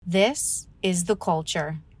This is The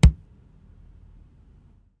Culture.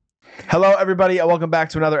 Hello, everybody, and welcome back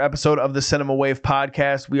to another episode of the Cinema Wave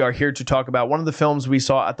podcast. We are here to talk about one of the films we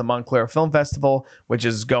saw at the Montclair Film Festival, which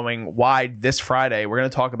is going wide this Friday. We're going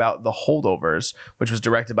to talk about The Holdovers, which was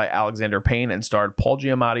directed by Alexander Payne and starred Paul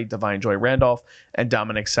Giamatti, Divine Joy Randolph, and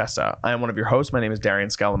Dominic Sessa. I am one of your hosts. My name is Darian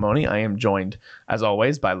Scalamoni. I am joined, as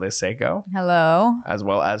always, by Liz Seiko. Hello. As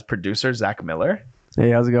well as producer Zach Miller. Hey,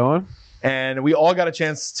 how's it going? And we all got a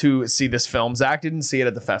chance to see this film. Zach didn't see it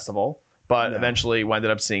at the festival, but eventually we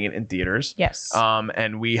ended up seeing it in theaters. Yes.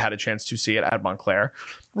 And we had a chance to see it at Montclair.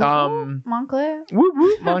 Montclair. Whoop,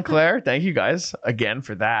 whoop, Montclair. Thank you guys again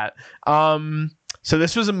for that. So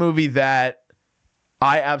this was a movie that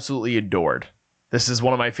I absolutely adored. This is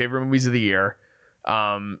one of my favorite movies of the year.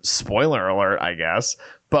 Spoiler alert, I guess.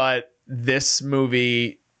 But this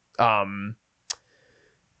movie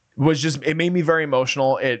it made me very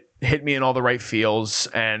emotional. It hit me in all the right feels,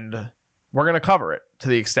 and we're going to cover it to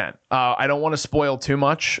the extent. I don't want to spoil too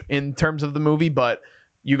much in terms of the movie, but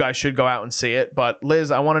you guys should go out and see it. But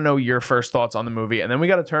Liz, I want to know your first thoughts on the movie, and then we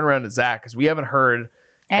got to turn around to Zach because we haven't heard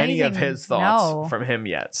any of his thoughts from him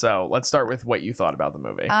yet. So let's start with what you thought about the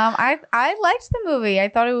movie. I liked the movie. I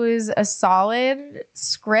thought it was a solid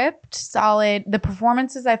script, the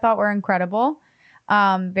performances I thought were incredible.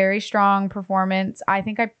 Very strong performance. I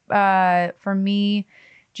think for me,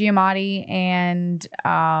 Giamatti and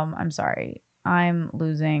I'm sorry, I'm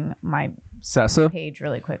losing my Sessa? page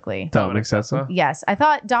really quickly. Dominic Sessa? Yes, I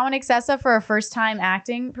thought Dominic Sessa for a first time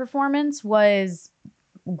acting performance was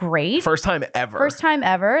great. First time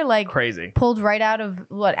ever. Like crazy. Pulled right out of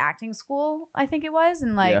acting school, I think it was,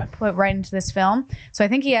 and put right into this film. So I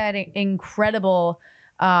think he had an incredible,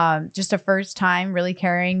 just a first time really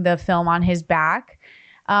carrying the film on his back.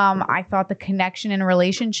 I thought the connection and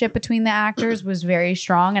relationship between the actors was very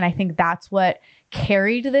strong, and I think that's what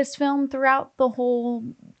carried this film throughout the whole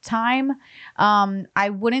time. I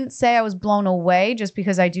wouldn't say I was blown away, just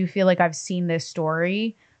because I do feel like I've seen this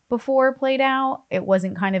story before played out. It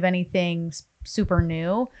wasn't kind of anything super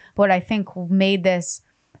new, but I think made this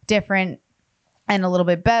different and a little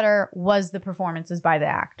bit better was the performances by the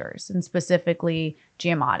actors, and specifically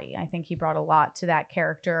Giamatti. I think he brought a lot to that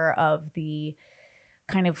character of the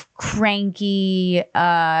kind of cranky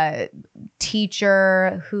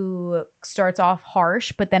teacher who starts off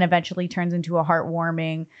harsh, but then eventually turns into a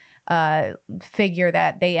heartwarming figure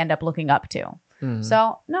that they end up looking up to. Mm-hmm.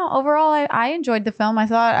 So no, overall, I enjoyed the film. I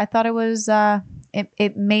thought it was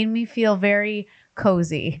it made me feel very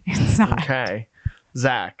cozy inside. Okay,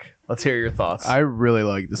 Zach, let's hear your thoughts. I really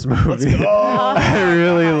like this movie. Let's go. I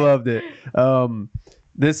really loved it.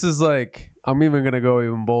 This is I'm even gonna go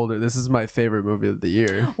even bolder. This is my favorite movie of the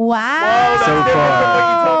year. Wow! So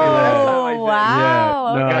far.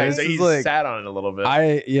 Wow! Yeah, no, okay, so he sat on it a little bit.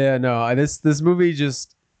 This movie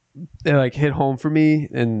just hit home for me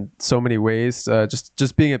in so many ways.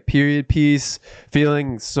 Just being a period piece,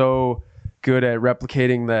 feeling so good at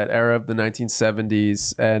replicating that era of the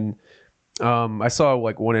 1970s, and I saw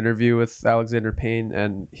one interview with Alexander Payne,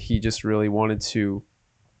 and he just really wanted to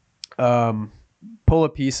pull a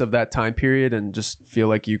piece of that time period and just feel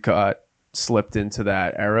like you got slipped into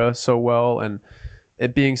that era so well, and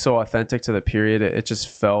it being so authentic to the period, it just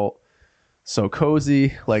felt so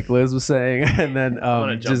cozy, like Liz was saying. And then I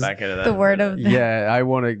want to jump back into that. The word of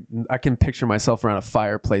I can picture myself around a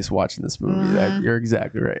fireplace watching this movie. Mm-hmm. You're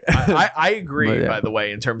exactly right. I agree, by the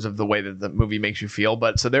way, in terms of the way that the movie makes you feel.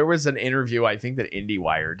 But so there was an interview I think that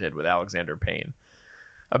IndieWire did with Alexander Payne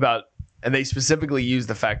and they specifically used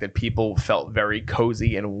the fact that people felt very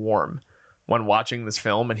cozy and warm when watching this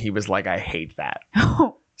film, and he was like, I hate that.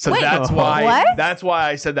 So wait, that's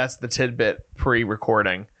why I said that's the tidbit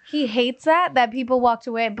pre-recording. He hates that people walked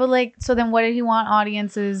away, but so then what did he want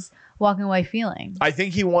audiences walking away feeling? I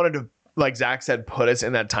think he wanted to, like Zach said, put us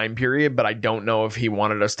in that time period, but I don't know if he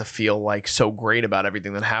wanted us to feel so great about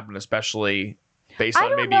everything that happened, especially based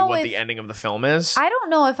on maybe what the ending of the film is. I don't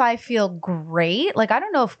know if I feel great. I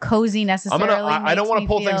don't know if cozy necessarily I don't want to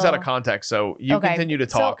pull things out of contetext, so you continue to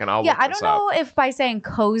talk, and I'll look I don't know if by saying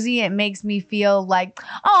cozy it makes me feel that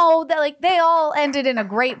they all ended in a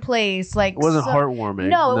great place. It wasn't heartwarming.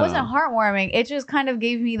 No, it wasn't heartwarming. It just kind of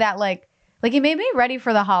gave me that it made me ready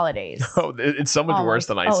for the holidays. Oh, it's so much worse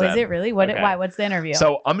than I said. Oh, is it really? Why? What's the interview?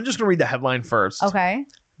 So I'm just gonna read the headline first. Okay.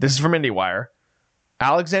 This is from IndieWire.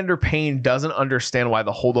 Alexander Payne doesn't understand why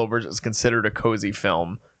The Holdovers is considered a cozy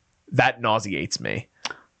film. That nauseates me.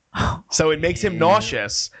 So it makes him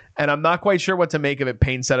nauseous, and I'm not quite sure what to make of it.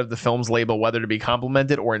 Payne said of the film's label, whether to be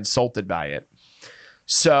complimented or insulted by it.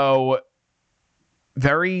 So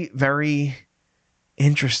very, very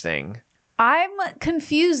interesting. I'm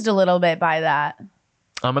confused a little bit by that.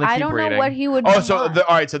 I'm gonna keep reading. I don't know what he would. Oh, so all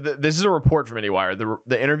right. So this is a report from IndieWire.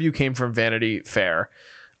 The interview came from Vanity Fair.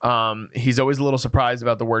 He's always a little surprised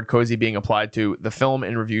about the word cozy being applied to the film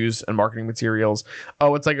in reviews and marketing materials.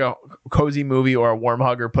 Oh, it's like a cozy movie or a warm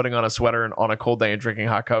hug or putting on a sweater on a cold day and drinking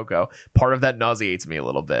hot cocoa. Part of that nauseates me a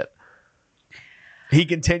little bit. He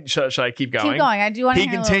continued. Should I keep going? Keep going. I do want to. He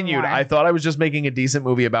continued. I thought I was just making a decent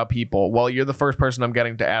movie about people. Well, you're the first person I'm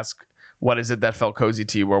getting to ask. What is it that felt cozy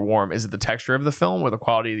to you or warm? Is it the texture of the film or the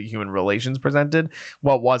quality of the human relations presented?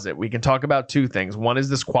 What was it? We can talk about two things. One is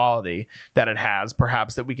this quality that it has,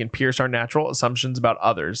 perhaps that we can pierce our natural assumptions about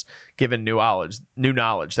others, given new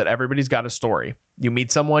knowledge that everybody's got a story. You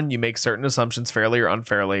meet someone, you make certain assumptions fairly or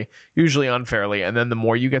unfairly, usually unfairly, and then the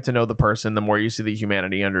more you get to know the person, the more you see the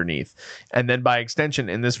humanity underneath. And then by extension,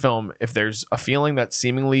 in this film, if there's a feeling that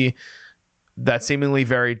seemingly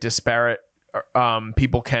very disparate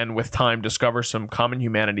people can with time discover some common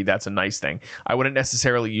humanity, that's a nice thing. I wouldn't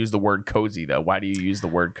necessarily use the word cozy though. Why do you use the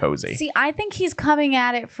word cozy? See, I think he's coming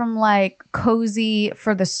at it from like cozy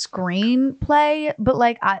for the screenplay, but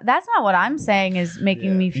like that's not what I'm saying is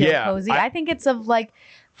making me feel cozy. I think it's of like,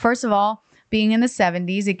 first of all, being in the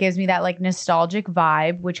 70s, it gives me that like nostalgic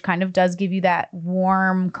vibe, which kind of does give you that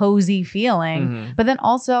warm, cozy feeling. But then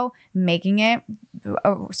also making it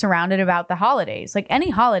surrounded about the holidays. Like any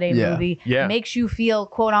holiday movie makes you feel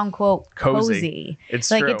quote unquote cozy.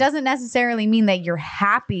 It's like true. It doesn't necessarily mean that you're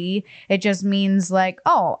happy. It just means like,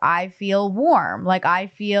 oh, I feel warm. Like I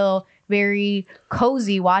feel very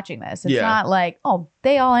cozy watching this. It's not like, oh,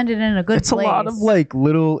 they all ended in a good place. It's a lot of like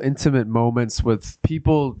little intimate moments with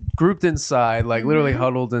people grouped inside, like literally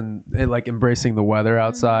huddled and like embracing the weather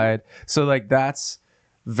outside. So like that's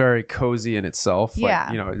very cozy in itself.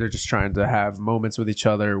 Like, you know, they're just trying to have moments with each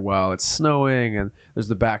other while it's snowing, and there's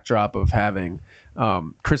the backdrop of having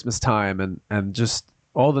Christmas time and just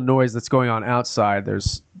all the noise that's going on outside.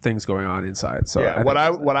 There's things going on inside. So what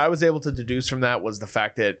I was able to deduce from that was the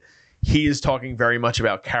fact that he is talking very much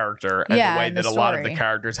about character and the way that a lot of the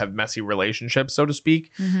characters have messy relationships, so to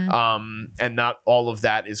speak. And not all of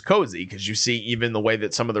that is cozy, because you see even the way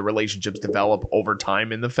that some of the relationships develop over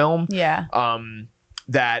time in the film.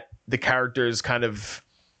 That the characters kind of,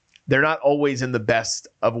 they're not always in the best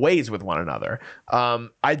of ways with one another.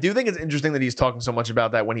 I do think it's interesting that he's talking so much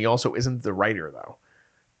about that when he also isn't the writer, though,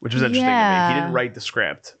 which was interesting to me. He didn't write the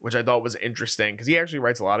script, which I thought was interesting, because he actually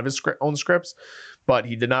writes a lot of his own scripts, but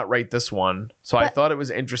he did not write this one. So I thought it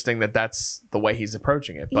was interesting that that's the way he's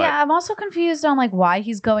approaching it. But I'm also confused on like why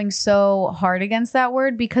he's going so hard against that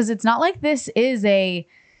word, because it's not like this is a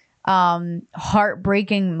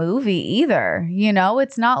heartbreaking movie either. You know,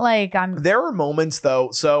 it's not like there are moments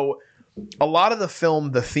though. So a lot of the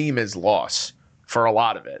film, the theme is loss for a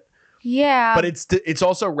lot of it. Yeah. But it's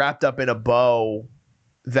also wrapped up in a bow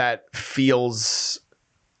that feels,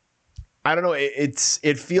 I don't know,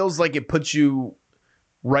 it feels like it puts you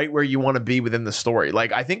right where you want to be within the story.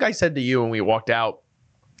 Like I think I said to you when we walked out,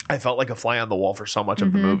 I felt like a fly on the wall for so much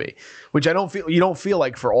of the movie, which you don't feel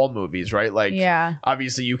like for all movies, right? Like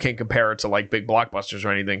obviously you can't compare it to like big blockbusters or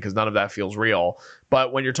anything, because none of that feels real.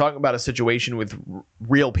 But when you're talking about a situation with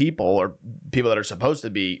real people, or people that are supposed to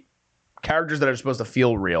be characters that are supposed to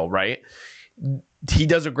feel real, right? He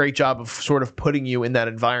does a great job of sort of putting you in that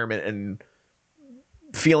environment and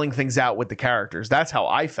feeling things out with the characters. That's how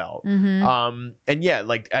I felt. And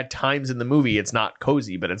like at times in the movie, it's not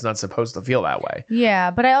cozy, but it's not supposed to feel that way.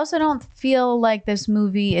 Yeah, but I also don't feel like this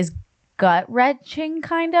movie is gut-wrenching,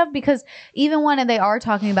 kind of, because even when they are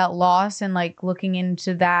talking about loss and like looking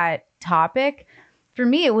into that topic, for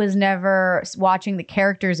me, it was never watching the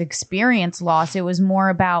characters experience loss. It was more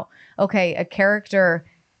about, okay, a character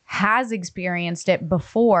has experienced it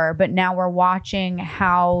before, but now we're watching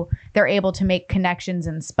how they're able to make connections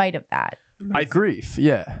in spite of that. Grief,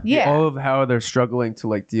 all of how they're struggling to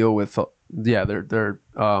like deal with their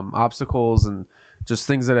obstacles and just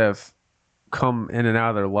things that have come in and out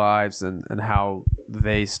of their lives, and how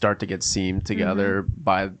they start to get seen together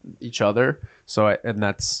by each other. So and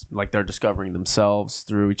that's like they're discovering themselves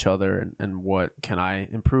through each other, and what can I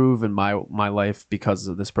improve in my life because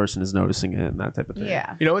of this person is noticing it, and that type of thing.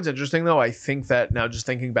 Yeah. You know what's interesting though? I think that now, just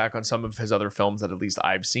thinking back on some of his other films that at least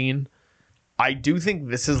I've seen, I do think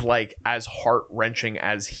this is like as heart-wrenching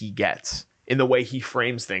as he gets in the way he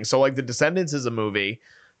frames things. So like The Descendants is a movie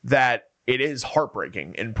that it is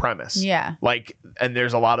heartbreaking in premise. Yeah. Like, and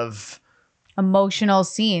there's a lot of emotional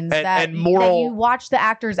scenes and moral, that you watch the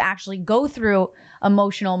actors actually go through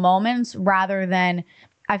emotional moments, rather than,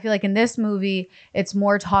 I feel like in this movie, it's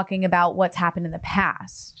more talking about what's happened in the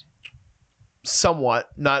past.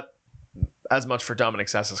 Somewhat, not as much for Dominic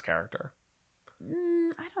Sessa's character.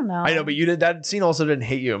 I don't know. I know, but that scene also didn't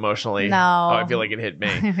hit you emotionally. No. Oh, I feel like it hit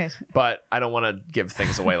me. But I don't want to give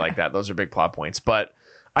things away like that. Those are big plot points. But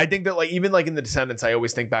I think that, like, even like in The Descendants, I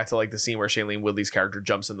always think back to like the scene where Shailene Woodley's character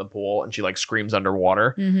jumps in the pool and she like screams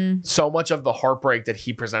underwater. Mm-hmm. So much of the heartbreak that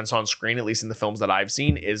he presents on screen, at least in the films that I've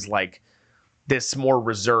seen, is like this more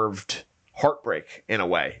reserved heartbreak in a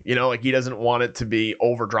way. You know, like he doesn't want it to be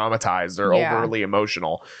over dramatized or overly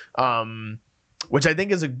emotional, which I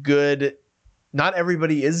think is a good. Not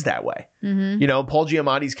everybody is that way. Mm-hmm. You know, Paul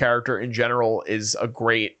Giamatti's character in general is a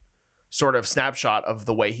great sort of snapshot of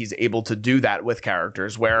the way he's able to do that with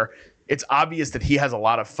characters, where it's obvious that he has a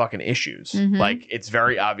lot of fucking issues. Mm-hmm. Like, it's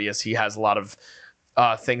very obvious he has a lot of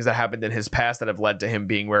things that happened in his past that have led to him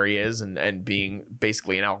being where he is and being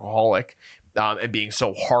basically an alcoholic, and being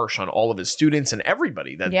so harsh on all of his students and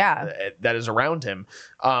everybody that is around him.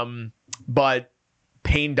 But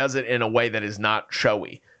Payne does it in a way that is not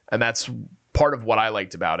showy. And that's part of what I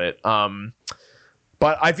liked about it.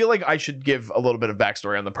 But I feel like I should give a little bit of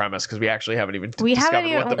backstory on the premise, because we actually haven't even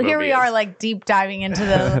discovered what the movie here we is. are, like, deep diving into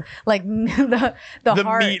the like the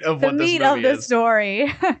heart, meat of the what meat this movie of the is.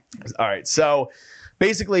 story. All right, so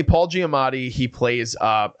basically Paul Giamatti, he plays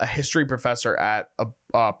a history professor at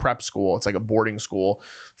a prep school. It's like a boarding school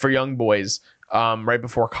for young boys, right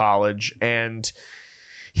before college, and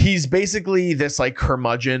he's basically this like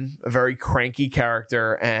curmudgeon, a very cranky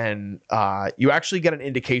character. And you actually get an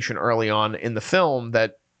indication early on in the film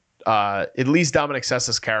that at least Dominic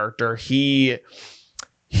Sessa's character, he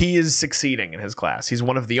is succeeding in his class. He's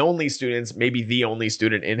one of the only students, maybe the only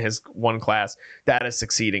student in his one class that is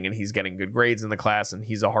succeeding, and he's getting good grades in the class, and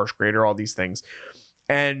he's a harsh grader, all these things.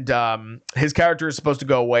 And his character is supposed to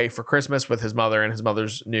go away for Christmas with his mother and his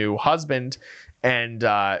mother's new husband. And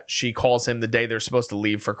she calls him the day they're supposed to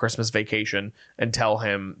leave for Christmas vacation and tell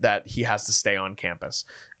him that he has to stay on campus.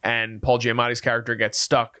 And Paul Giamatti's character gets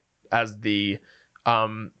stuck as the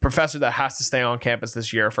professor that has to stay on campus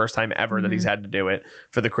this year, first time ever that he's had to do it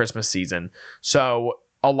for the Christmas season. So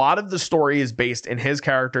a lot of the story is based in his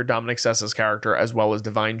character, Dominic Sessa's character, as well as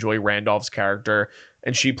Divine Joy Randolph's character.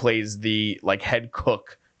 And she plays the like head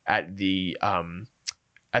cook at the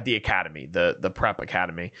academy, the prep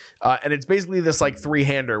academy. And it's basically this like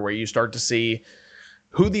three-hander where you start to see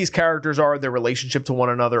who these characters are, their relationship to one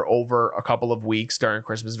another over a couple of weeks during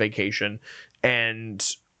Christmas vacation,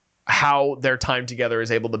 and how their time together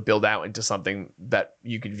is able to build out into something that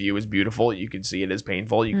you could view as beautiful. You could see it as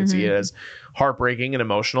painful. You could see it as heartbreaking and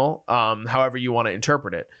emotional, however you want to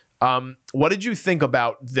interpret it. What did you think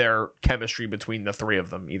about their chemistry between the three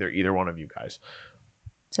of them, either one of you guys?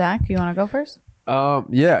 Zach, you want to go first?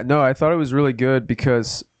 Yeah, no, I thought it was really good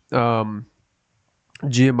because Giamatti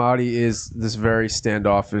is this very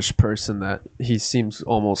standoffish person that he seems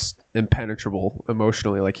almost impenetrable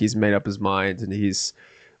emotionally. Like he's made up his mind and he's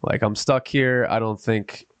like, I'm stuck here. I don't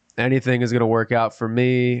think anything is going to work out for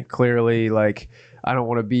me. Clearly, like, I don't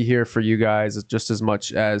want to be here for you guys just as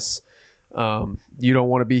much as you don't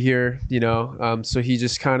want to be here, you know? So he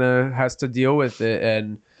just kind of has to deal with it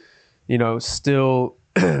and, you know, still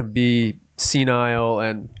be senile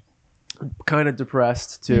and kind of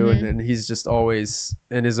depressed too. And he's just always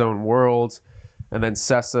in his own world. And then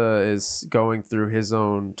Sessa is going through his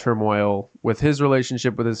own turmoil with his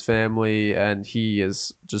relationship with his family, and he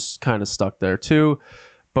is just kind of stuck there too.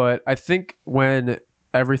 But I think when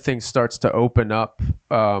everything starts to open up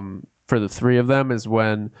for the three of them is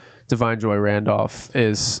when Divine Joy Randolph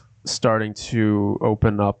is starting to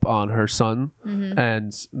open up on her son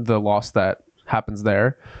and the loss that happens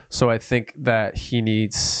there. So I think that he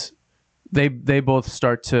needs... They both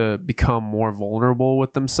start to become more vulnerable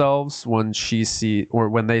with themselves when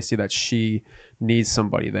when they see that she needs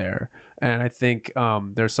somebody there. And I think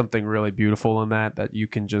there's something really beautiful in that you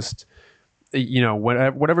can just, you know,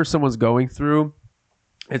 whatever someone's going through,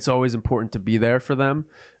 it's always important to be there for them.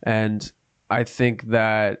 And I think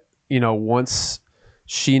that, you know, once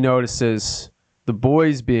she notices the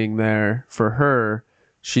boys being there for her,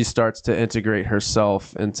 she starts to integrate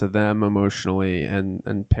herself into them emotionally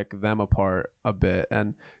and pick them apart a bit.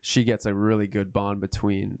 And she gets a really good bond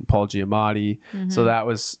between Paul Giamatti. So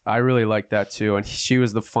I really liked that too. And she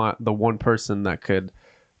was the one person that could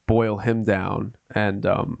boil him down and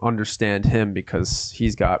understand him because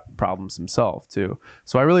he's got problems himself too.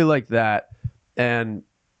 So I really like that. And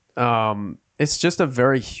it's just a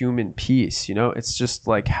very human piece, you know? It's just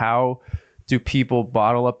like, how do people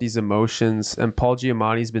bottle up these emotions? And Paul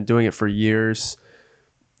Giamatti's been doing it for years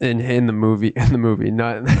in the movie,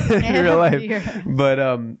 not in real life.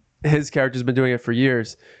 But his character's been doing it for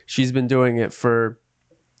years. She's been doing it for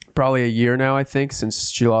probably a year now, I think, since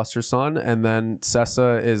she lost her son. And then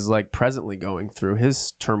Sessa is like presently going through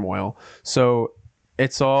his turmoil. So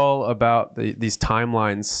it's all about these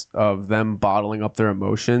timelines of them bottling up their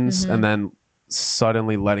emotions and then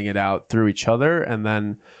suddenly letting it out through each other. And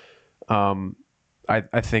then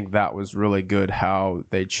I think that was really good how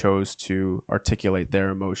they chose to articulate their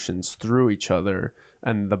emotions through each other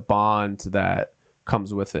and the bond that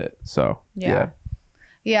comes with it. So yeah.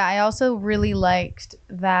 I also really liked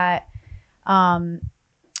that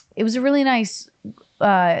it was a really nice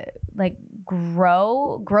like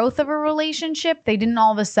growth of a relationship. They didn't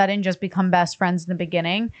all of a sudden just become best friends in the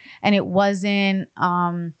beginning, and it wasn't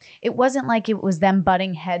like it was them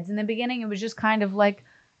butting heads in the beginning. It was just kind of like,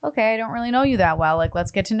 okay, I don't really know you that well, like let's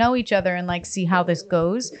get to know each other and like see how this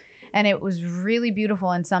goes. And it was really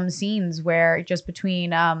beautiful in some scenes where just between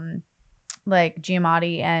like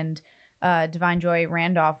Giamatti and Divine Joy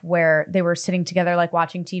Randolph, where they were sitting together like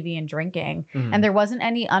watching TV and drinking, and there wasn't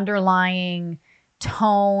any underlying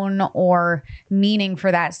tone or meaning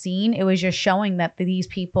for that scene. It was just showing that these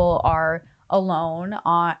people are alone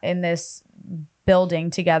in this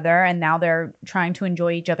building together, and now they're trying to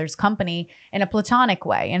enjoy each other's company in a platonic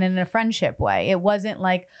way and in a friendship way. It wasn't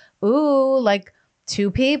like, ooh, like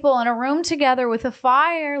two people in a room together with a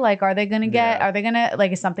fire, like are they gonna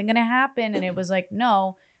like, is something gonna happen? And it was like,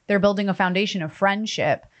 no, they're building a foundation of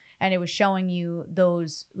friendship. And it was showing you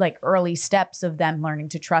those like early steps of them learning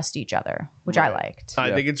to trust each other, which I liked.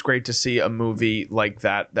 I think it's great to see a movie like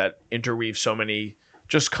that interweaves so many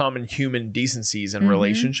just common human decencies and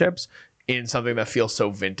relationships in something that feels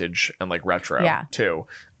so vintage and like retro too.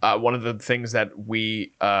 One of the things that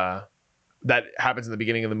that happens in the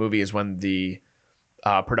beginning of the movie is when the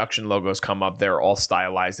production logos come up, they're all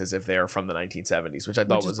stylized as if they're from the 1970s, which I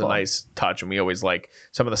thought was cool. A nice touch. And we always like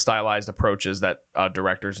some of the stylized approaches that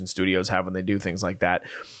directors and studios have when they do things like that.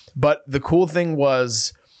 But the cool thing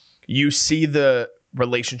was you see the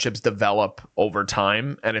relationships develop over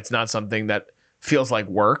time, and it's not something that feels like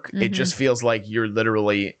work. It just feels like you're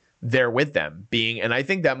literally there with them and I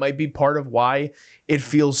think that might be part of why it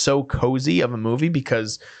feels so cozy of a movie,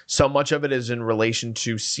 because so much of it is in relation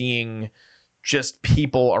to seeing just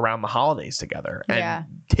people around the holidays together and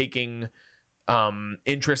taking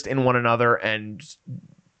interest in one another and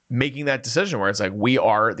making that decision where it's like, we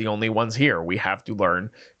are the only ones here. We have to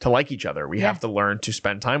learn to like each other. We have to learn to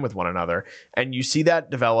spend time with one another. And you see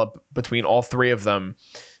that develop between all three of them,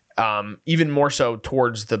 even more so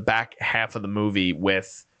towards the back half of the movie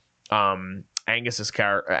with Angus,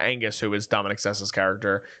 who is Dominic Sessa's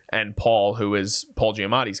character, and Paul, who is Paul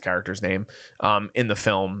Giamatti's character's name in the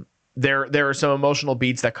film. There are some emotional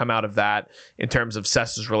beats that come out of that in terms of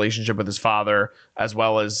Sessa's relationship with his father, as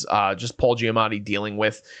well as just Paul Giamatti dealing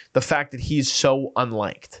with the fact that he's so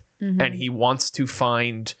unliked and he just wants to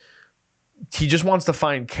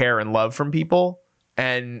find care and love from people,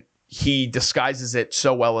 and he disguises it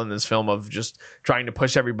so well in this film of just trying to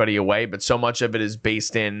push everybody away. But so much of it is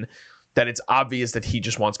based in that it's obvious that he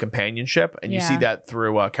just wants companionship, and you see that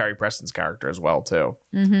through Carrie Preston's character as well too.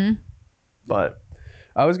 But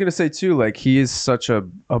I was gonna say too, like he is such a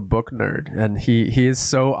book nerd, and he is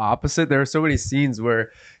so opposite. There are so many scenes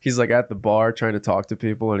where he's like at the bar trying to talk to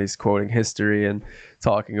people, and he's quoting history and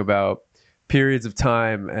talking about periods of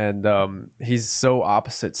time, and he's so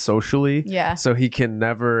opposite socially. So he can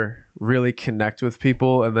never really connect with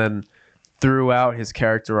people, and then throughout his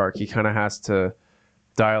character arc, he kind of has to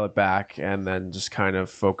dial it back and then just kind of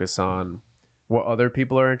focus on what other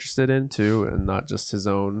people are interested in too, and not just his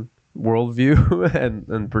own worldview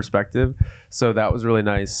and perspective. So that was really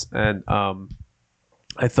nice. And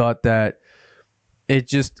I thought that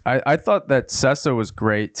I thought that Sessa was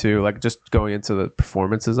great too, like just going into the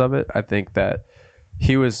performances of it. I think that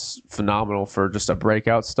he was phenomenal for just a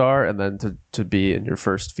breakout star, and then to be in your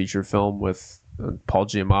first feature film with Paul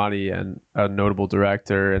Giamatti and a notable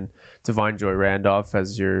director, and Divine Joy Randolph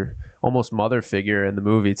as your almost mother figure in the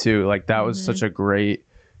movie too. Like that was such a great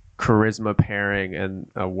charisma pairing, and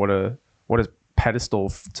what a pedestal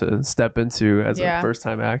to step into as a first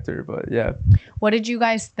time actor. But what did you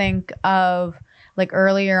guys think of like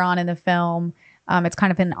earlier on in the film? It's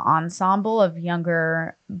kind of an ensemble of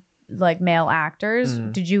younger like male actors.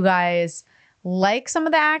 Did you guys like some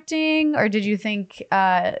of the acting, or did you think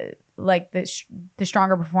like the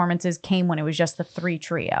stronger performances came when it was just the three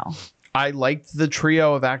trio? I liked the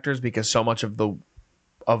trio of actors because so much of the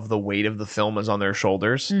weight of the film is on their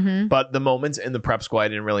shoulders. But the moments in the prep school I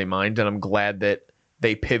didn't really mind, and I'm glad that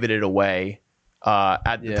they pivoted away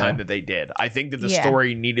at the time that they did. I think that the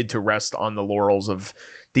story needed to rest on the laurels of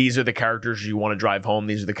these are the characters you want to drive home.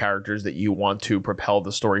 These are the characters that you want to propel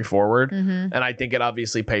the story forward. And I think it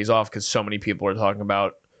obviously pays off because so many people are talking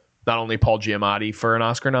about not only Paul Giamatti for an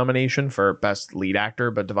Oscar nomination for Best Lead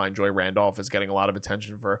Actor, but Divine Joy Randolph is getting a lot of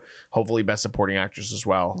attention for hopefully Best Supporting Actress as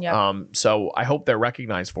well. So I hope they're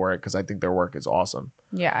recognized for it because I think their work is awesome.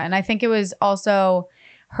 Yeah, and I think it was also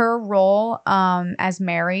her role as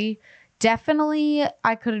Mary. Definitely,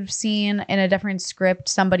 I could have seen in a different script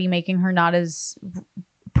somebody making her not as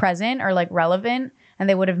present or like relevant, and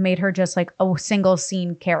they would have made her just like a single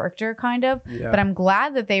scene character kind of. But I'm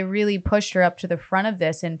glad that they really pushed her up to the front of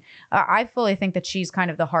this, and I fully think that she's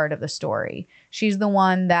kind of the heart of the story. She's the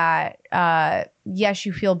one that yes,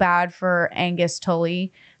 you feel bad for Angus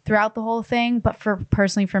Tully throughout the whole thing, but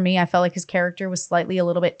personally for me, I felt like his character was slightly a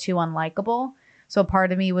little bit too unlikable. So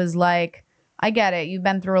part of me was like, I get it, you've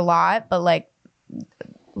been through a lot, but what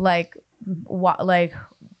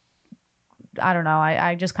I don't know.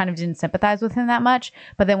 I just kind of didn't sympathize with him that much.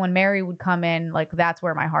 But then when Mary would come in, like that's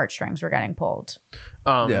where my heartstrings were getting pulled.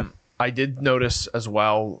 I did notice as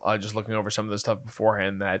well, just looking over some of the stuff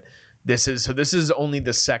beforehand, that this is only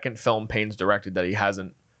the second film Payne's directed that he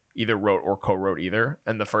hasn't either wrote or co-wrote either.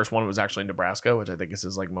 And the first one was actually Nebraska, which I think is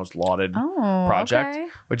his like most lauded project,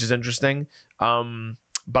 which is interesting.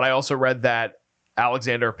 But I also read that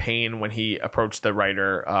Alexander Payne, when he approached the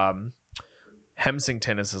writer,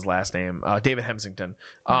 Hemsington is his last name, David Hemsington.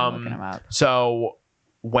 I'm looking him up. So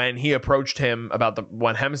when he approached him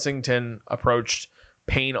when Hemsington approached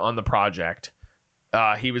Payne on the project,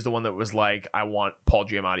 he was the one that was like, I want Paul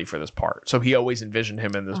Giamatti for this part. So he always envisioned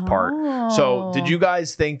him in this part. So did you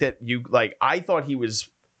guys think that I thought he was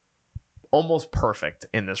almost perfect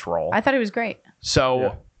in this role. I thought he was great.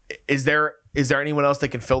 So is there anyone else that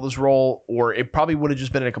can fill this role, or it probably would have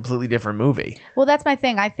just been in a completely different movie? Well, that's my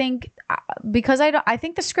thing. I think because I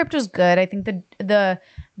think the script was good. I think the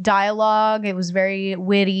dialogue, it was very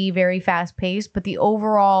witty, very fast paced, but the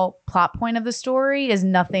overall plot point of the story is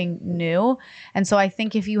nothing new. And so I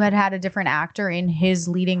think if you had a different actor in his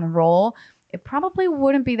leading role, it probably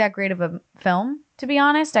wouldn't be that great of a film, to be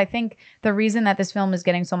honest. I think the reason that this film is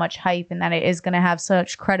getting so much hype and that it is going to have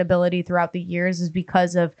such credibility throughout the years is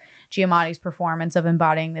because of Giamatti's performance of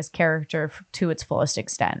embodying this character to its fullest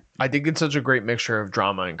extent. I think it's such a great mixture of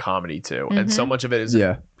drama and comedy too. And so much of it is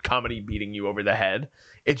comedy beating you over the head.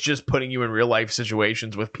 It's just putting you in real life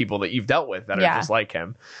situations with people that you've dealt with that are just like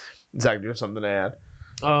him. Zach, do you have something to add?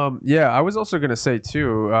 I was also going to say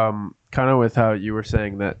too, kind of with how you were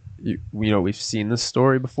saying that, we've seen this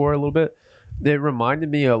story before a little bit. It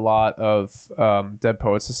reminded me a lot of Dead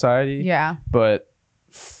Poets Society. Yeah. But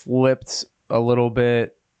flipped a little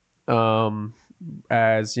bit as,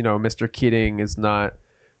 Mr. Keating is not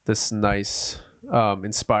this nice,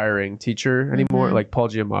 inspiring teacher anymore. Mm-hmm. Like Paul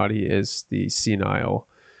Giamatti is the senile,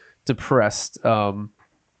 depressed,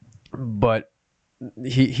 but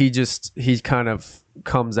he kind of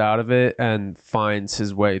comes out of it and finds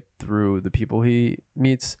his way through the people he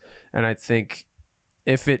meets. And I think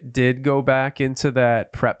if it did go back into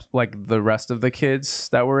that prep, like the rest of the kids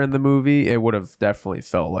that were in the movie, it would have definitely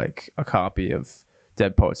felt like a copy of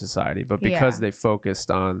Dead Poet Society. But because they focused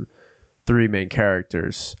on three main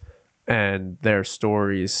characters and their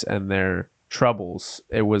stories and their troubles,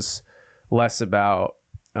 it was less about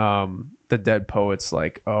the dead poets,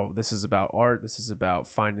 like, oh, this is about art, this is about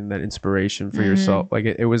finding that inspiration for yourself. Like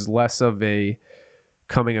it was less of a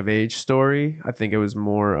coming of age story. I think it was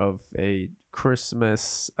more of a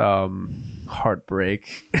Christmas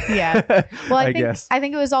heartbreak. Yeah. Well, I guess I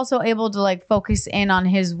think it was also able to like focus in on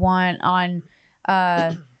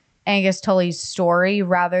Angus Tully's story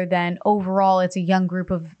rather than overall it's a young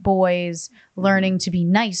group of boys learning to be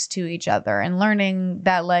nice to each other and learning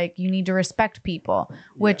that like you need to respect people,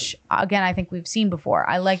 which again I think we've seen before.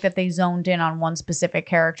 I like that they zoned in on one specific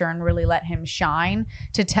character and really let him shine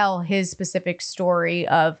to tell his specific story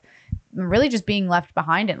of really just being left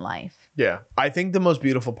behind in life. Yeah. I think the most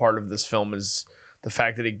beautiful part of this film is the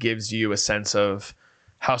fact that it gives you a sense of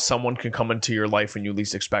how someone can come into your life when you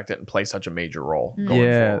least expect it and play such a major role.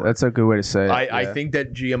 Forward. That's a good way to say it. I think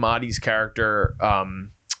that Giamatti's character,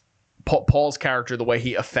 Paul's character, the way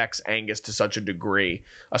he affects Angus to such a degree,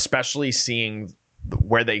 especially seeing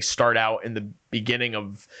where they start out in the beginning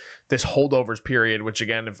of this Holdovers period, which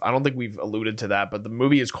again, I don't think we've alluded to that, but the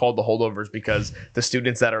movie is called The Holdovers because the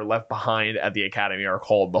students that are left behind at the academy are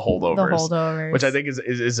called the Holdovers. The Holdovers. Which I think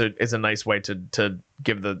is a nice way to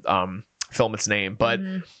give the film its name. But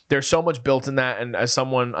there's so much built in that, and as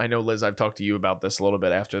someone, I know, Liz, I've talked to you about this a little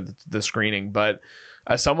bit after the screening, but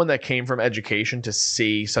as someone that came from education, to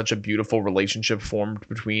see such a beautiful relationship formed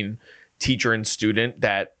between teacher and student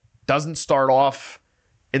that doesn't start off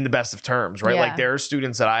in the best of terms, right? Like there are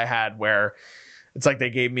students that I had where it's like they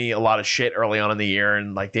gave me a lot of shit early on in the year,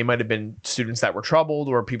 and like they might have been students that were troubled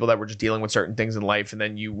or people that were just dealing with certain things in life, and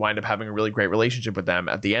then you wind up having a really great relationship with them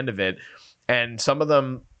at the end of it. And some of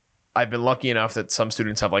them, I've been lucky enough that some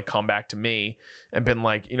students have like come back to me and been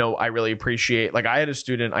like, you know, I really appreciate, like I had a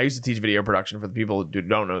student, I used to teach video production for the people who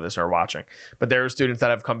don't know this or are watching, but there are students that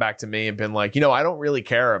have come back to me and been like, you know, I don't really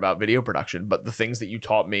care about video production, but the things that you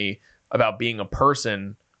taught me about being a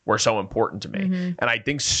person were so important to me. And I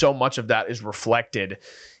think so much of that is reflected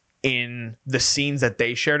in the scenes that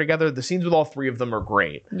they share together. The scenes with all three of them are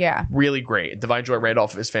great. Yeah. Really great. Divine Joy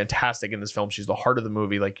Randolph is fantastic in this film. She's the heart of the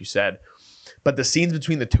movie, like you said. But the scenes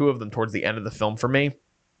between the two of them towards the end of the film for me,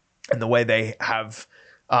 and the way they have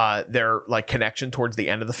their like connection towards the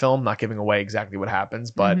end of the film, not giving away exactly what happens,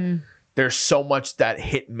 but there's so much that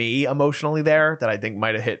hit me emotionally there that I think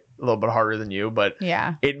might have hit a little bit harder than you, but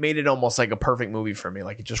it made it almost like a perfect movie for me.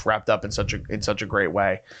 Like it just wrapped up in such a great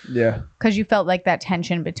way. Yeah. Because you felt like that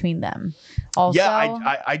tension between them. Also,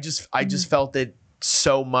 I just felt that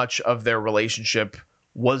so much of their relationship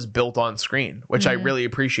was built on screen, which I really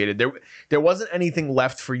appreciated. There wasn't anything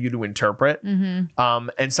left for you to interpret.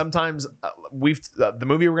 And sometimes the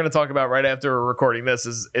movie we're going to talk about right after recording this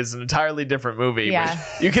is an entirely different movie. Yeah.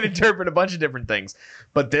 Which you can interpret a bunch of different things,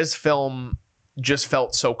 but this film just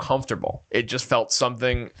felt so comfortable. It just felt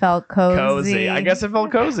cozy. I guess it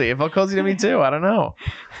felt cozy. It felt cozy to me too. I don't know.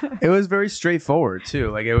 It was very straightforward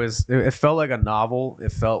too. Like it felt like a novel.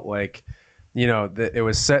 It felt like, you know, it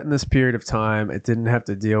was set in this period of time. It didn't have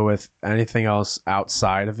to deal with anything else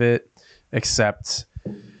outside of it except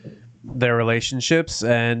their relationships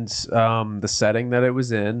and the setting that it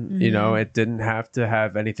was in. You know, it didn't have to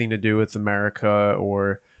have anything to do with America,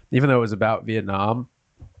 or even though it was about Vietnam,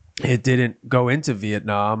 it didn't go into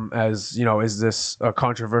Vietnam as, you know, is this a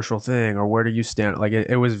controversial thing or where do you stand? Like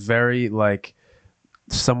it was very like,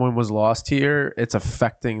 someone was lost here, it's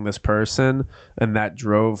affecting this person, and that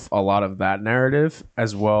drove a lot of that narrative,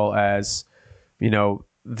 as well as, you know,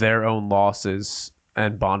 their own losses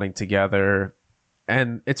and bonding together.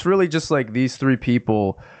 And it's really just like these three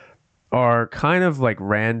people are kind of like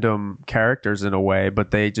random characters in a way,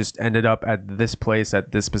 but they just ended up at this place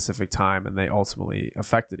at this specific time, and they ultimately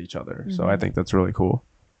affected each other. So I think that's really cool.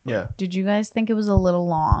 Yeah. Did you guys think it was a little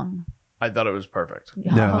long? I thought it was perfect.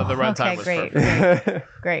 No. The runtime was great, perfect.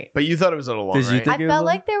 Great. But you thought it was a little long, Did you right? think I felt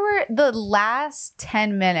like there were the last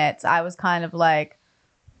 10 minutes. I was kind of like,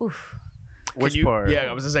 oof. When you, part? yeah,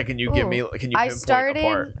 I was just saying, can you pinpoint I a part?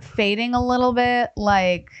 started fading a little bit,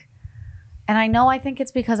 like, and I think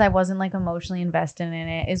it's because I wasn't like emotionally invested in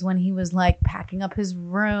it, is when he was like packing up his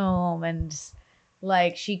room and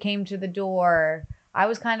like she came to the door. I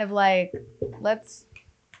was kind of like, let's go.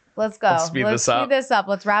 Let's speed this up.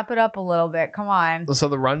 Let's wrap it up a little bit. Come on. So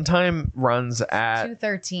the runtime runs at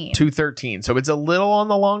 2:13. 2:13. So it's a little on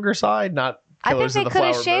the longer side, not I think they could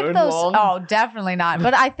have shaved those. Long. Oh, definitely not.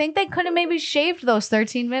 But I think they could have maybe shaved those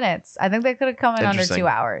 13 minutes. I think they could have come in under 2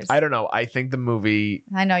 hours. I don't know. I think the movie.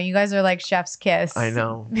 I know you guys are like chef's kiss. I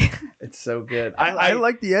know. It's so good. I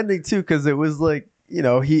like the ending too, because it was like, you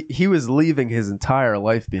know, he was leaving his entire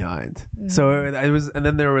life behind. So it was, and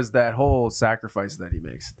then there was that whole sacrifice that he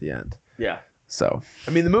makes at the end. Yeah. So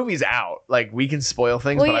I mean, the movie's out. Like we can spoil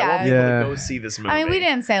things, but I want people to go see this movie. I mean, we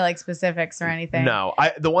didn't say like specifics or anything. No.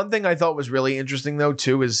 The one thing I thought was really interesting though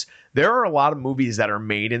too is there are a lot of movies that are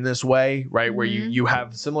made in this way, right? Where you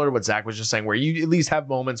have, similar to what Zach was just saying, where you at least have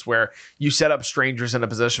moments where you set up strangers in a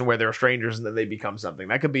position where they're strangers and then they become something.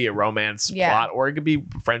 That could be a romance plot, or it could be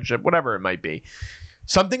friendship, whatever it might be.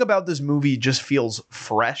 Something about this movie just feels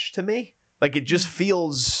fresh to me. Like it just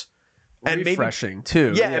feels refreshing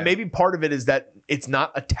too. Yeah, and maybe part of it is that it's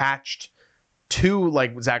not attached to,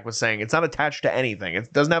 like Zach was saying, it's not attached to anything.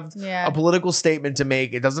 It doesn't have a political statement to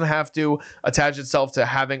make. It doesn't have to attach itself to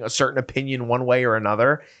having a certain opinion one way or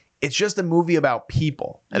another. It's just a movie about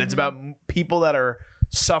people, and it's about people that are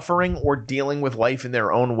suffering or dealing with life in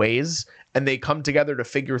their own ways, and they come together to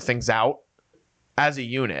figure things out as a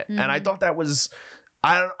unit. And I thought that was,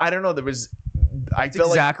 I don't know, there was, I feel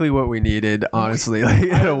exactly what we needed, honestly, like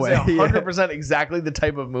in a way. 100% exactly the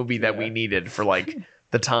type of movie that we needed for like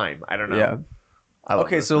the time. I don't know. Yeah.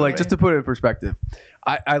 Okay, so like just to put it in perspective,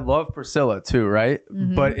 I love Priscilla too, right?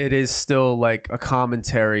 But it is still like a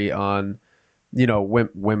commentary on, you know,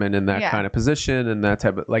 women in that kind of position and that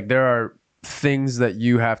type of, like, there are things that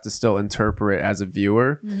you have to still interpret as a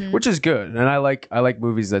viewer, which is good. And I like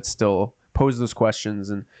movies that still pose those questions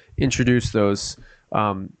and introduce those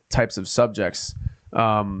types of subjects.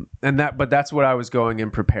 But that's what I was going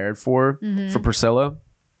in prepared for Priscilla.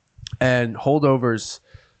 And Holdovers,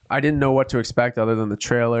 I didn't know what to expect other than the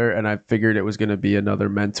trailer, and I figured it was going to be another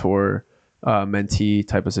mentor mentee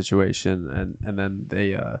type of situation, and then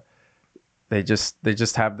they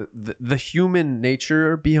just have the human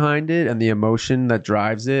nature behind it and the emotion that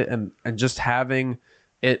drives it, and just having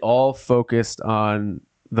it all focused on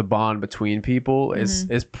the bond between people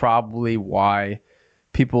is probably why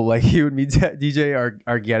people like you and me, DJ,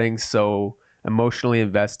 are getting so emotionally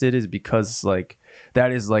invested, is because like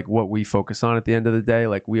that is like what we focus on at the end of the day.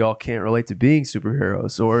 Like we all can't relate to being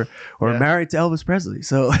superheroes or married to Elvis Presley.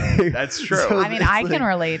 So that's true. So I mean, I can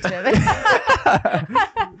relate to it.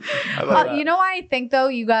 You know why I think though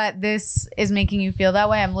you got this is making you feel that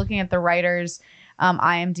way? I'm looking at the writer's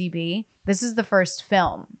IMDb. This is the first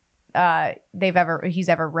film he's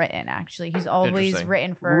ever written. Actually, he's always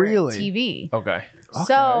written for TV. Okay.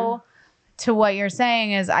 So to what you're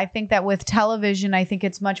saying is, I think that with television, I think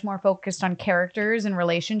it's much more focused on characters and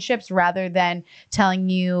relationships rather than telling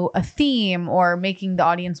you a theme or making the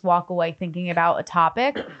audience walk away thinking about a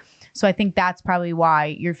topic. So I think that's probably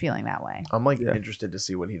why you're feeling that way. I'm interested to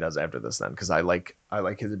see what he does after this then, because I like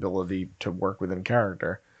his ability to work within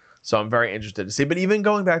character. So I'm very interested to see. But even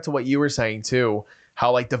going back to what you were saying too,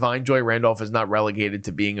 how like Divine Joy Randolph is not relegated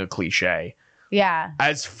to being a cliche. Yeah.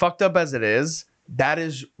 As fucked up as it is, that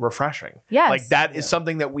is refreshing. Yes. Like that is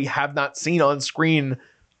something that we have not seen on screen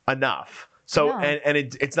enough. So and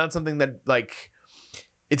it's not something that like,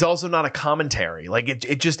 it's also not a commentary. Like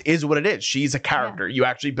it just is what it is. She's a character. Yeah. You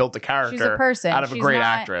actually built a character. She's a person. Out of a great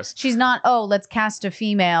actress. She's not, let's cast a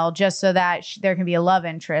female just so that there can be a love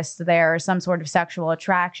interest there or some sort of sexual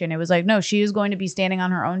attraction. It was like, no, she is going to be standing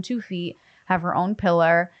on her own 2 feet, have her own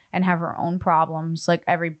pillar, and have her own problems like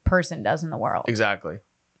every person does in the world. Exactly.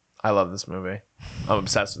 I love this movie. I'm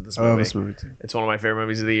obsessed with this movie. I love this movie too. It's one of my favorite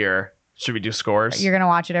movies of the year. Should we do scores? You're gonna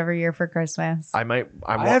watch it every year for Christmas. I might.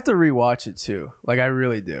 I have to rewatch it too. Like I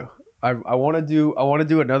really do. I want to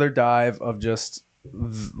do another dive of just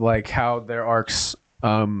like how their arcs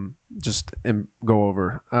go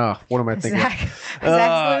over. What am I thinking?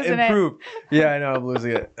 Zach's losing improve. Yeah, I know I'm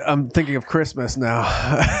losing it. I'm thinking of Christmas now.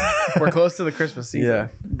 We're close to the Christmas season. Yeah,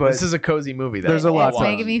 but this is a cozy movie. There's a lot. It's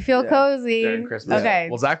making me feel cozy. During Christmas. Okay.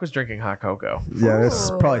 Well, Zach was drinking hot cocoa. Yeah, this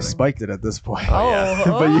probably spiked it at this point. Yeah.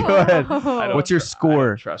 But you go ahead. What's your score? I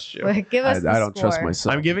don't trust you. Give us I don't trust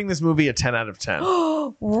myself. I'm giving this movie a 10 out of 10.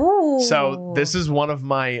 Ooh. So this is one of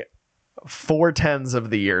my 4 10s of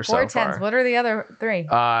the year so far. 4 10s. What are the other 3?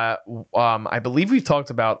 I believe we've talked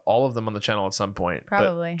about all of them on the channel at some point.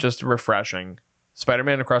 Probably. Just refreshing.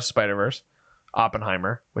 Spider-Man Across the Spider-Verse,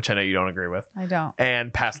 Oppenheimer, which I know you don't agree with. I don't.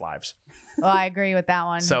 And Past Lives. Well, I agree with that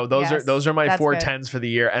one. So those are my 4 good. 10s for the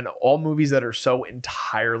year, and all movies that are so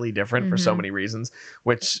entirely different for so many reasons,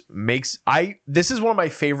 which makes this is one of my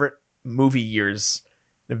favorite movie years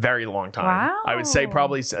in a very long time. Wow. I would say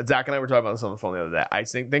probably Zach and I were talking about this on the phone the other day. I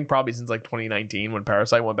think probably since like 2019 when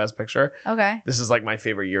Parasite won Best Picture. Okay. This is like my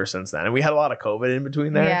favorite year since then, and we had a lot of COVID in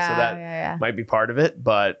between there, so that might be part of it.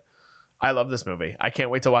 But I love this movie. I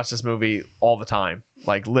can't wait to watch this movie all the time,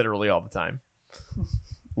 like literally all the time.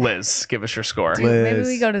 Liz, give us your score. Dude, maybe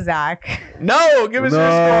we go to Zach. No, give us your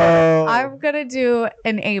score. I'm gonna do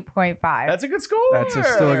an 8.5. That's a good score. That's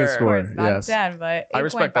still a good score. It's not 10, but 8.5. I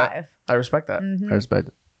respect that. I respect that. I respect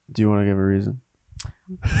it. Do you want to give a reason?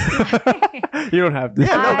 You don't have to.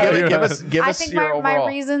 Yeah, no, give us I think your overall. My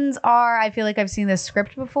reasons are I feel like I've seen this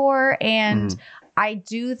script before, and I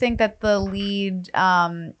do think that the lead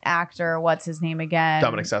actor, what's his name again?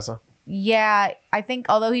 Dominic Sessa. Yeah, I think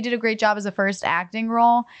although he did a great job as a first acting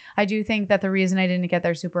role, I do think that the reason I didn't get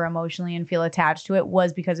there super emotionally and feel attached to it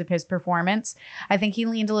was because of his performance. I think he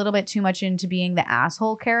leaned a little bit too much into being the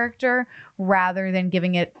asshole character rather than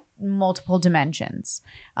giving it multiple dimensions.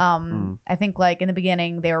 I think like in the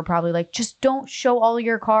beginning they were probably like, just don't show all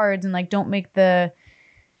your cards and like don't make the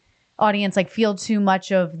audience like feel too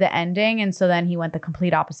much of the ending. And so then he went the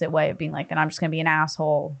complete opposite way of being like, then I'm just gonna be an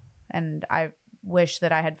asshole. And I wish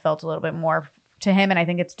that I had felt a little bit more to him, and I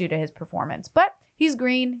think it's due to his performance. But he's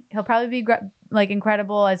green. He'll probably be like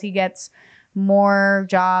incredible as he gets more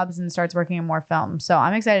jobs and starts working in more films. So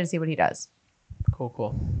I'm excited to see what he does.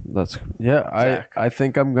 Cool. That's I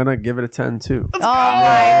think I'm gonna give it a 10 too. Oh my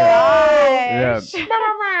gosh.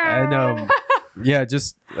 And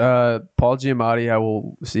just Paul Giamatti, I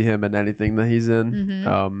will see him in anything that he's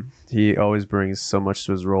in. He always brings so much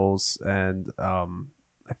to his roles, and I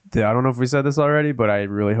don't know if we said this already, but I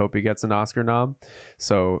really hope he gets an Oscar nom.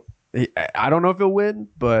 So I don't know if he'll win,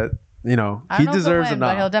 but he deserves a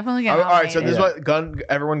nom. But he'll definitely get All right, so nominated. this is what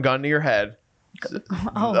everyone gun to your head.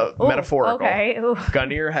 metaphorical. Okay. Gun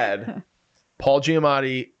to your head. Paul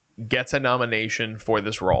Giamatti gets a nomination for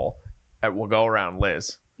this role. We'll go around.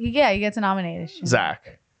 Liz. Yeah, he gets a nomination.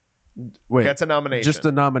 Zach. Wait, gets a nomination. Just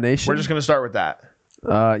a nomination? We're just going to start with that.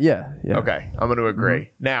 Yeah. Okay, I'm going to agree.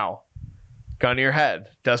 Mm-hmm. Now, gun to your head.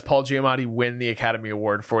 Does Paul Giamatti win the Academy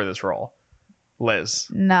Award for this role? Liz.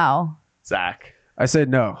 No. Zach. I say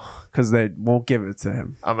no, because they won't give it to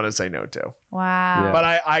him. I'm going to say no, too. Wow. Yeah. But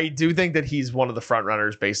I do think that he's one of the front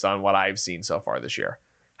runners based on what I've seen so far this year.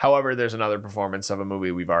 However, there's another performance of a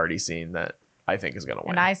movie we've already seen that I think is going to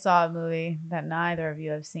win. And I saw a movie that neither of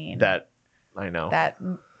you have seen. That, I know.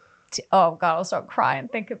 Oh, God, I'll start crying.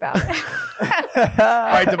 Think about it. All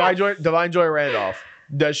right, Divine Joy Randolph.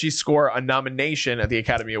 Does she score a nomination at the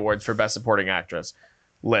Academy Awards for Best Supporting Actress?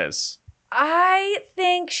 Liz. I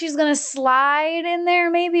think she's going to slide in there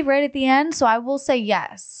maybe right at the end. So I will say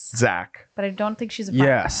yes. Zach. But I don't think she's a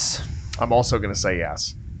yes. I'm also going to say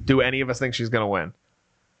yes. Do any of us think she's going to win?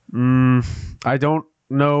 I don't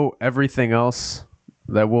know everything else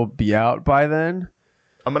that will be out by then.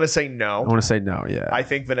 I'm going to say no. I want to say no, yeah. I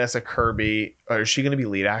think Vanessa Kirby, is she going to be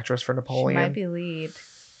lead actress for Napoleon? She might be lead.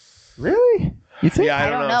 Really? You think? Yeah, I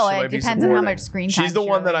don't know. It depends on how much screen time she's the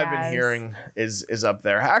one that I've been hearing is up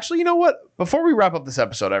there. Actually, you know what? Before we wrap up this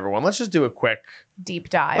episode, everyone, let's just do a quick deep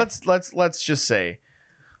dive. Let's just say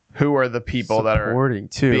who are the people that are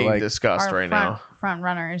being discussed right now. Front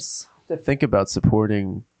runners. To think about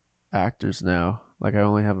supporting actors now. Like I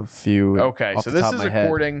only have a few. Okay, so this is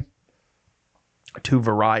according to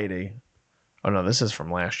Variety. Oh no, this is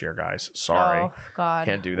from last year, guys. Sorry. Oh God.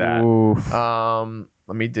 Can't do that. Oof.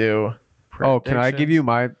 Let me do. Oh, can I give you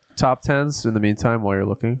my top 10s in the meantime while you're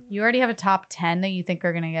looking? You already have a top 10 that you think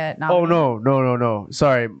are going to get nominated? Oh, no.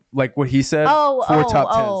 Sorry. Like what he said. Top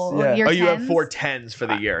 10s. Yeah. Oh, you have 4 10s for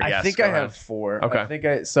the year. I think I have 4.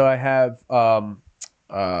 Okay. I have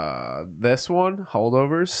this one,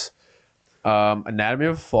 Holdovers. Anatomy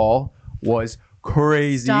of a Fall was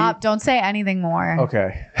crazy. Stop. Don't say anything more.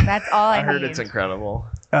 Okay. That's all I heard need. It's incredible.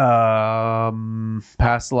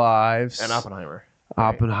 Past Lives. And Oppenheimer.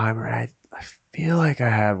 Oppenheimer. I feel like I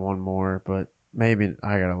had one more, but maybe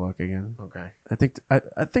I gotta look again. Okay.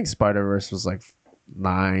 I think Spider-Verse was like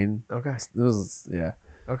 9. Okay. It was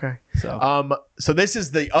Okay. So so this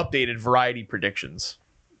is the updated Variety predictions.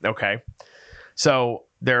 Okay. So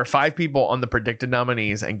there are 5 people on the predicted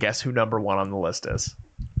nominees, and guess who number 1 on the list is?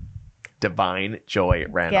 Divine Joy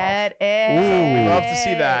Randolph. Get it. Ooh. Love to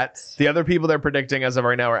see that. The other people they're predicting as of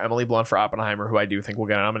right now are Emily Blunt for Oppenheimer, who I do think will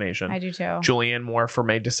get a nomination. I do too. Julianne Moore for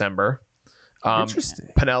May December. Interesting.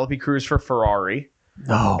 Penelope Cruz for Ferrari.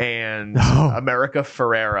 No. And America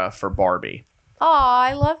Ferrera for Barbie. Oh,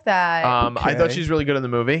 I love that. I thought she's really good in the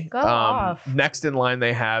movie. Go off. Next in line,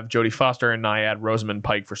 they have Jodie Foster and Nyad, Rosamund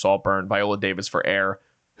Pike for Saltburn, Viola Davis for Air,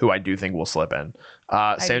 who I do think will slip in.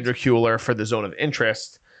 Sandra Hüller for The Zone of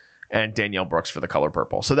Interest, and Danielle Brooks for The Color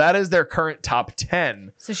Purple. So that is their current top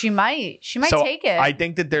 10. So she might take it. I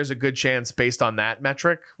think that there's a good chance based on that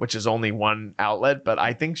metric, which is only one outlet, but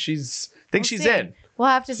I think she's in. We'll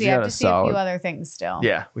have to see. I have to see a few other things still.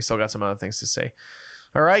 Yeah, we still got some other things to see.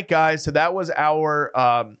 All right, guys. So that was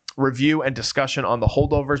our review and discussion on The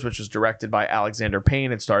Holdovers, which was directed by Alexander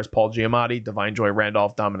Payne. It stars Paul Giamatti, Divine Joy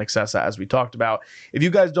Randolph, Dominic Sessa, as we talked about. If you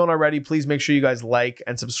guys don't already, please make sure you guys like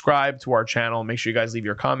and subscribe to our channel. Make sure you guys leave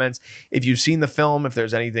your comments. If you've seen the film, if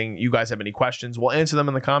there's anything, you guys have any questions, we'll answer them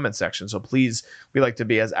in the comment section. So please, we like to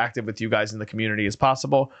be as active with you guys in the community as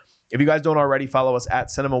possible. If you guys don't already, follow us at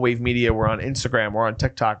Cinema Wave Media. We're on Instagram, we're on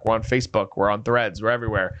TikTok, we're on Facebook, we're on Threads, we're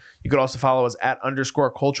everywhere. You could also follow us at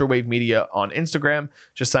 _Culture Wave Media on Instagram.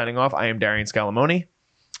 Just signing off, I am Darian Scalamoni.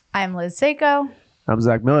 I'm Liz Seiko. I'm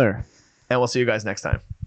Zach Miller. And we'll see you guys next time.